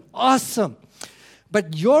sermon. Awesome.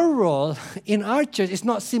 But your role in our church is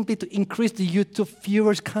not simply to increase the YouTube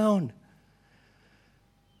viewers count.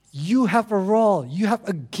 You have a role. You have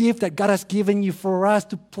a gift that God has given you for us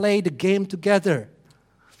to play the game together.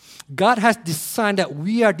 God has designed that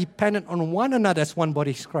we are dependent on one another as one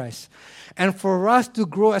body of Christ. And for us to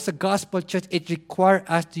grow as a gospel church, it requires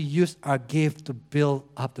us to use our gift to build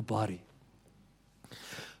up the body.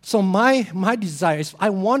 So my desire is I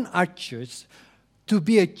want our church to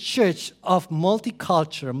be a church of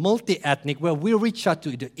multicultural, multi-ethnic, where we reach out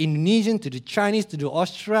to the Indonesian, to the Chinese, to the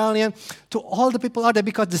Australian, to all the people out there,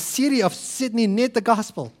 because the city of Sydney needs the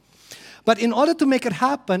gospel. But in order to make it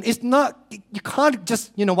happen, it's not, you can't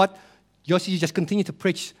just, you know what, Yoshi, you just continue to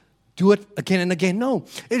preach, do it again and again. No,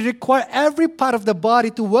 it requires every part of the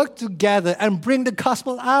body to work together and bring the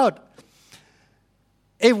gospel out.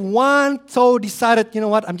 If one toe decided, you know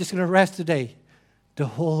what, I'm just going to rest today, the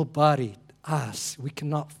whole body, us, we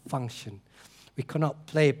cannot function. We cannot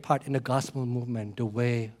play a part in the gospel movement the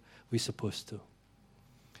way we're supposed to.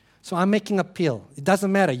 So I'm making an appeal. It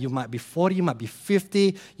doesn't matter. You might be 40, you might be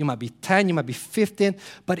 50, you might be 10, you might be 15.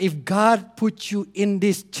 But if God put you in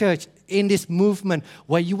this church, in this movement,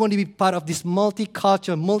 where you want to be part of this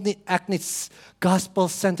multicultural, multi-ethnic,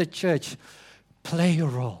 gospel-centered church, play your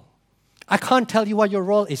role. I can't tell you what your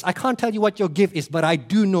role is. I can't tell you what your gift is, but I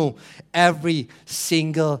do know every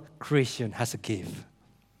single Christian has a gift.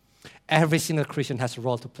 Every single Christian has a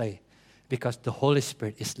role to play because the Holy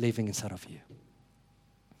Spirit is living inside of you.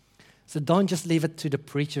 So don't just leave it to the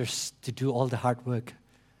preachers to do all the hard work.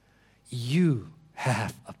 You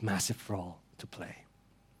have a massive role to play.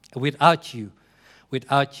 Without you,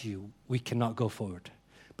 we cannot go forward.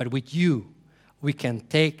 But with you, we can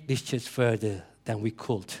take this church further than we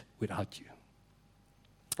could without you.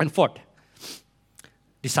 And fourth,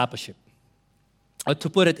 discipleship. Or to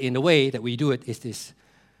put it in the way that we do it is this: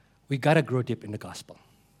 we gotta grow deep in the gospel.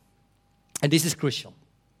 And this is crucial.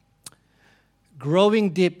 Growing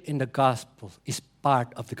deep in the gospel is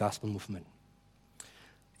part of the gospel movement.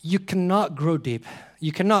 You cannot grow deep,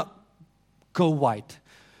 you cannot go wide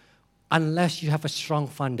unless you have a strong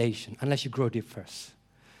foundation, unless you grow deep first.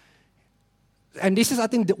 And this is, I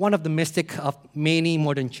think, one of the mistakes of many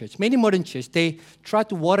modern churches. Many modern churches, they try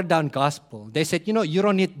to water down gospel. They said, you know, you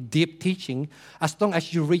don't need deep teaching as long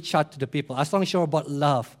as you reach out to the people, as long as you're about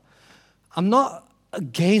love. I'm not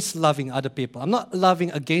against loving other people. I'm not loving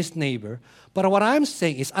against neighbor. But what I'm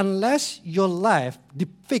saying is, unless your life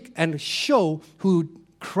depict and show who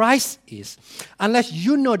Christ is, unless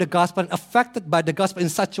you know the gospel and affected by the gospel in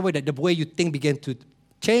such a way that the way you think began to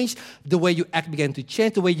change, the way you act began to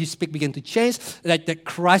change, the way you speak began to change, like that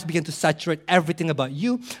Christ began to saturate everything about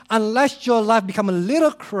you. Unless your life become a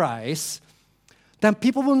little Christ, then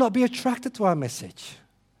people will not be attracted to our message.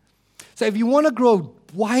 So if you want to grow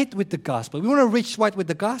wide with the gospel, we want to reach wide with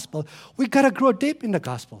the gospel, we got to grow deep in the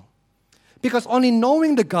gospel. Because only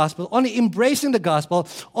knowing the gospel, only embracing the gospel,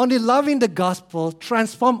 only loving the gospel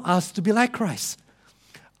transform us to be like Christ.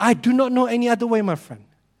 I do not know any other way, my friend.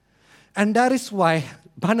 And that is why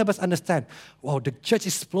Barnabas understands, wow, the church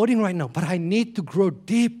is exploding right now, but I need to grow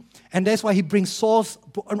deep. And that's why he brings Saul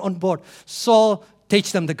on board. Saul,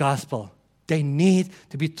 teach them the gospel. They need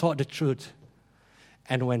to be taught the truth.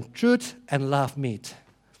 And when truth and love meet,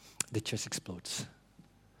 the church explodes.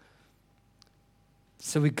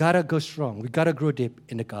 So we gotta go strong. We gotta grow deep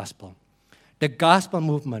in the gospel. The gospel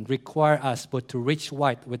movement requires us both to reach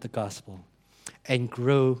wide with the gospel and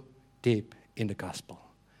grow deep in the gospel.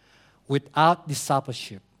 Without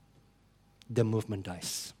discipleship, the movement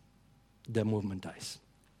dies. The movement dies.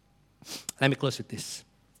 Let me close with this.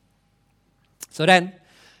 So then,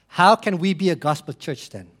 how can we be a gospel church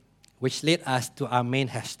then? Which led us to our main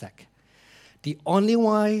hashtag. The only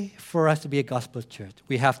way for us to be a gospel church,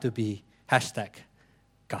 we have to be hashtag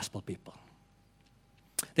gospel people.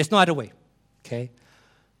 There's no other way, okay?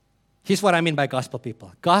 Here's what I mean by gospel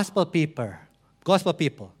people. Gospel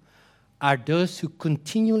people are those who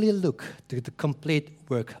continually look to the complete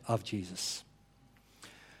work of Jesus.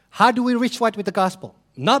 How do we reach wide with the gospel?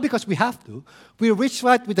 Not because we have to. We reach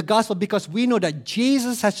wide with the gospel because we know that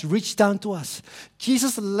Jesus has reached down to us.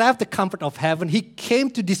 Jesus left the comfort of heaven. He came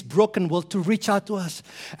to this broken world to reach out to us.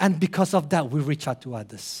 And because of that, we reach out to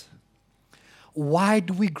others. Why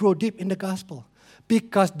do we grow deep in the gospel?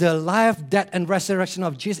 Because the life, death, and resurrection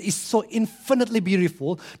of Jesus is so infinitely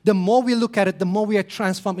beautiful. The more we look at it, the more we are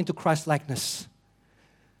transformed into Christ-likeness.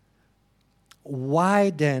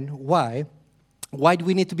 Why then, why do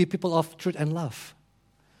we need to be people of truth and love?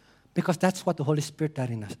 Because that's what the Holy Spirit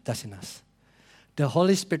does in us. The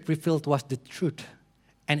Holy Spirit reveals to us the truth,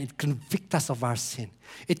 and it convicts us of our sin.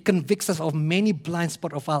 It convicts us of many blind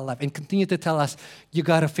spots of our life and continue to tell us, you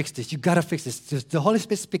got to fix this, you got to fix this. The Holy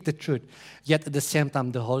Spirit speaks the truth, yet at the same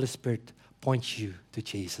time, the Holy Spirit points you to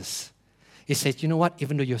Jesus. He says, you know what?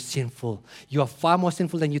 Even though you're sinful, you are far more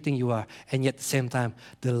sinful than you think you are. And yet at the same time,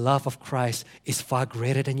 the love of Christ is far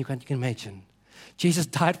greater than you can imagine. Jesus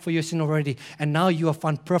died for your sin already. And now you are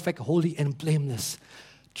found perfect, holy, and blameless.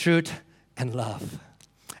 Truth and love.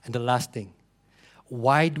 And the last thing,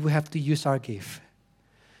 why do we have to use our gift?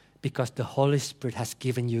 Because the Holy Spirit has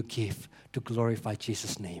given you a gift to glorify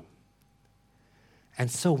Jesus' name. And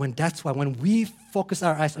so that's why when we focus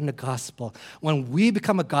our eyes on the gospel, when we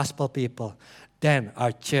become a gospel people, then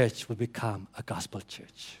our church will become a gospel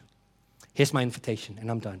church. Here's my invitation, and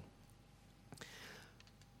I'm done.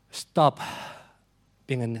 Stop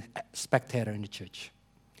being a spectator in the church.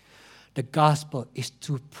 The gospel is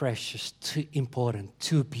too precious, too important,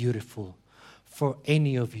 too beautiful for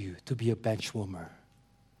any of you to be a bench warmer.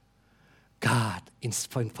 God is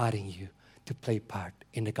inviting you to play part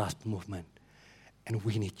in the gospel movement. And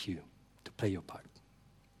we need you to play your part.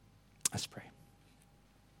 Let's pray.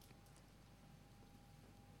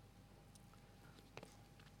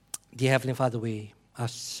 Dear Heavenly Father, we are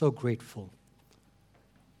so grateful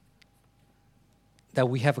that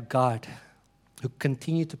we have a God who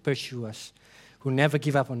continues to pursue us, who never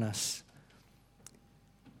give up on us.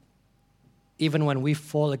 Even when we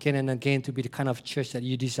fall again and again to be the kind of church that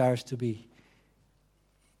you desire us to be,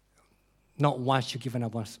 not once you've given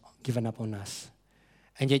up on us.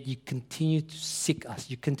 And yet you continue to seek us.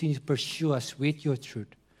 You continue to pursue us with your truth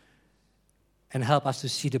and help us to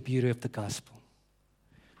see the beauty of the gospel.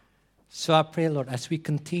 So I pray, Lord, as we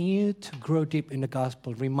continue to grow deep in the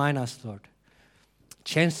gospel, remind us, Lord,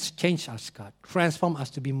 change us, God. Transform us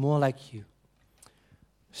to be more like you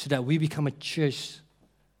so that we become a church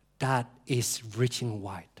that is reaching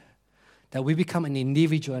wide. That we become an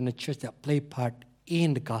individual and a church that play part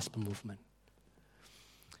in the gospel movement.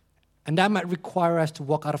 And that might require us to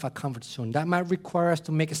walk out of our comfort zone. That might require us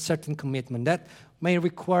to make a certain commitment. That may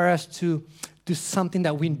require us to do something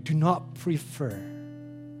that we do not prefer.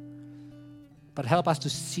 But help us to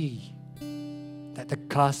see that the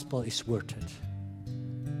gospel is worth it.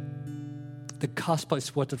 The gospel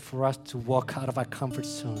is worth it for us to walk out of our comfort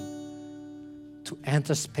zone, to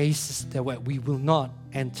enter spaces that we will not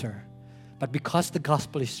enter. But because the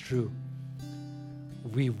gospel is true,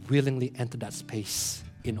 we willingly enter that space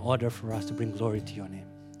in order for us to bring glory to your name.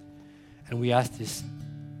 And we ask this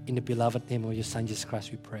in the beloved name of your Son, Jesus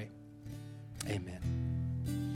Christ, we pray. Amen.